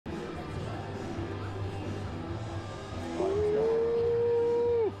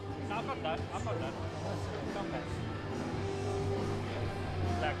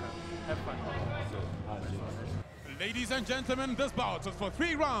Ladies and gentlemen, this bout is for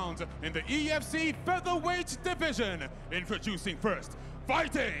 3 rounds in the EFC featherweight division. Introducing first,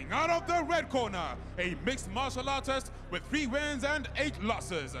 fighting out of the red corner, a mixed martial artist with 3 wins and 8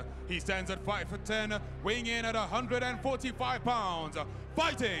 losses. He stands at 5'10", weighing in at 145 pounds.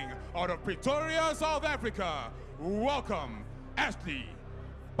 Fighting out of Pretoria, South Africa, welcome, Ashley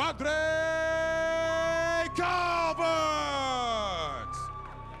Padre Calvert!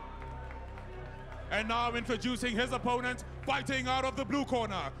 And now introducing his opponent, fighting out of the blue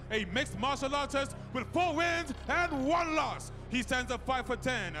corner, a mixed martial artist with 4 wins and 1 loss. He stands at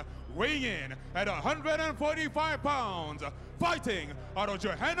 5'10", weighing in at 145 pounds. Fighting out of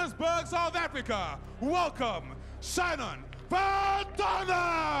Johannesburg, South Africa, welcome, Shannon from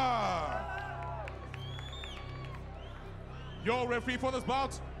Tonder! Your referee for this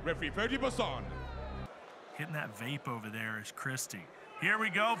bout, referee Ferdy Basson. Hitting that vape over there is Christie. Here we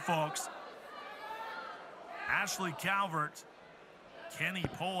go, folks. Ashley Calvert, can he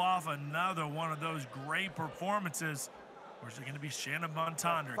pull off another one of those great performances? Or is it going to be Shannon von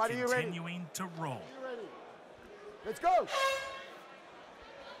Tonder continuing to roll? Let's go.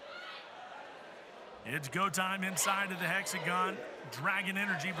 It's go time inside of the hexagon. Dragon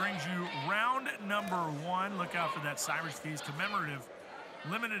Energy brings you round number 1. Look out for that Cyrus Fees commemorative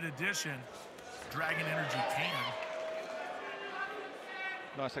limited edition Dragon Energy can.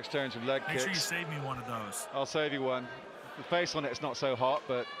 Nice exchange of leg kicks. Make sure you save me one of those. I'll save you one. The face on it is not so hot,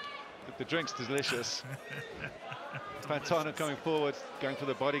 but the drink's delicious. Van Tonder coming forward, going for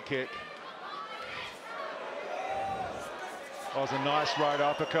the body kick. That was a nice right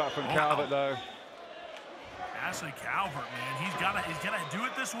uppercut from Calvert, though. Ashley Calvert, man, he's gotta do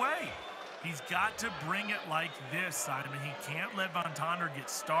it this way. He's got to bring it like this, Simon. He can't let Von Tonder get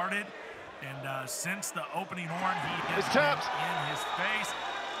started. And since the opening horn, he is tapped in his face.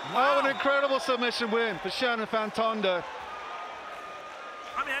 Wow. Oh, an incredible submission win for Shannon van Tonder.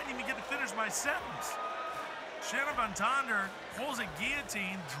 I mean, I didn't even get to finish my sentence. Shannon van Tonder pulls a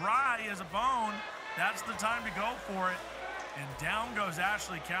guillotine dry as a bone. That's the time to go for it. And down goes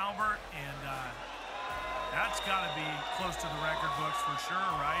Ashley Calvert. And that's got to be close to the record books for sure,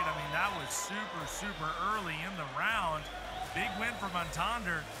 right? I mean, that was super, super early in the round. Big win for Von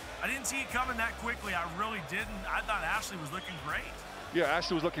Tonder. I didn't see it coming that quickly. I really didn't. I thought Ashley was looking great. Yeah,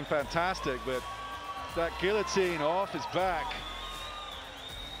 Ashley was looking fantastic, but that guillotine off his back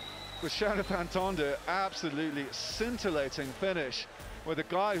with Shannon van Tonder, absolutely scintillating finish with a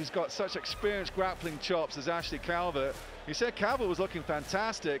guy who's got such experienced grappling chops as Ashley Calvert. He said Calvert was looking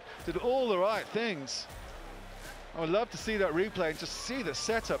fantastic, did all the right things. I would love to see that replay and just see the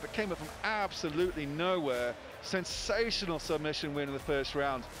setup. It came up from absolutely nowhere. Sensational submission win in the first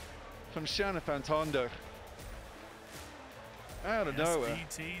round from Shannon van Tonder. Out of nowhere.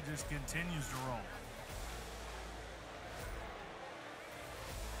 SVT just continues to roll.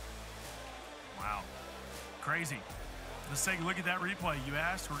 Wow. Crazy. Let's take a look at that replay. You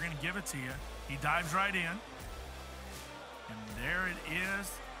asked, we're going to give it to you. He dives right in. And there it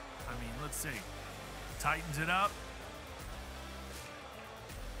is. I mean, let's see. Tightens it up.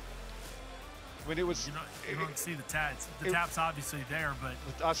 When it was, you don't see the taps. The tap's obviously there, but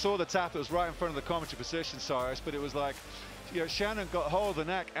I saw the tap. It was right in front of the commentary position, Cyrus. But it was like, you know, Shannon got hold of the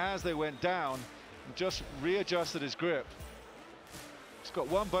neck as they went down, and just readjusted his grip. He's got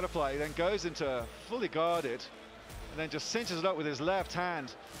one butterfly, then goes into fully guarded, and then just cinches it up with his left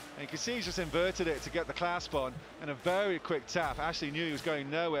hand. And you can see he's just inverted it to get the clasp on, and a very quick tap. Ashley knew he was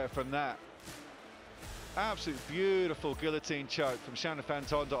going nowhere from that. Absolute beautiful guillotine choke from Shannon van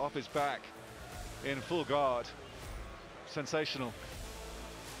Tonder off his back in full guard. Sensational.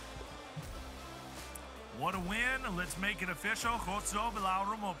 What a win. Let's make it official.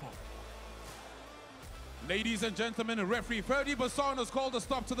 Ladies and gentlemen, referee Ferdy Basson has called a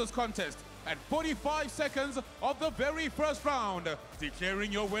stop to this contest at 45 seconds of the very first round,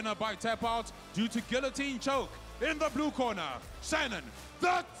 declaring your winner by tap out due to guillotine choke. In the blue corner, Shannon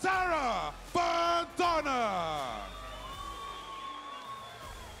the Terror von Tonder.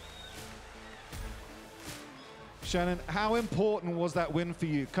 Shannon, how important was that win for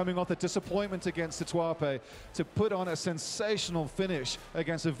you, coming off the disappointment against Tatuape, to put on a sensational finish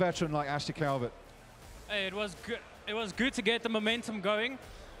against a veteran like Ashley Calvert? Hey, it was good. It was good to get the momentum going.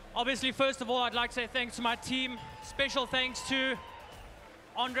 Obviously, first of all, I'd like to say thanks to my team. Special thanks to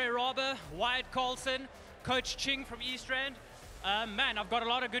Andre Robber, Wyatt Carlson, Coach Ching from East Rand. Man, I've got a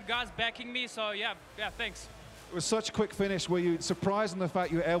lot of good guys backing me, so yeah, thanks. It was such a quick finish. Were you surprised in the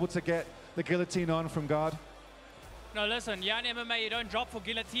fact you were able to get the guillotine on from guard? No, listen, yeah, in MMA you don't drop for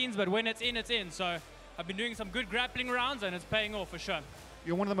guillotines, but when it's in, it's in. So I've been doing some good grappling rounds and it's paying off for sure.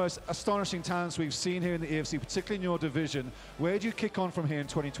 You're one of the most astonishing talents we've seen here in the EFC, particularly in your division. Where do you kick on from here in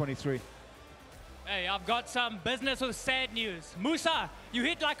 2023? Hey, I've got some business with sad news. Musa, you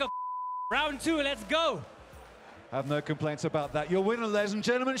hit like a round 2, let's go. I have no complaints about that. Your winner, ladies and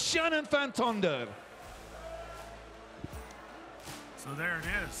gentlemen, Shannon van Tonder. So there it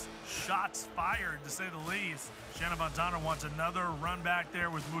is. Shots fired, to say the least. Shannon van Tonder wants another run back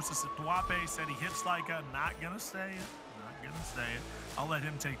there with Musa Situape. Said he hits like a, not going to say it. Not going to say it. I'll let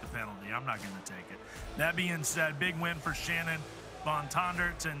him take the penalty. I'm not going to take it. That being said, big win for Shannon van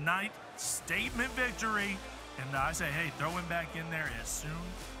Tonder tonight. Statement victory. And I say, hey, throw him back in there as soon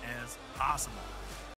as possible.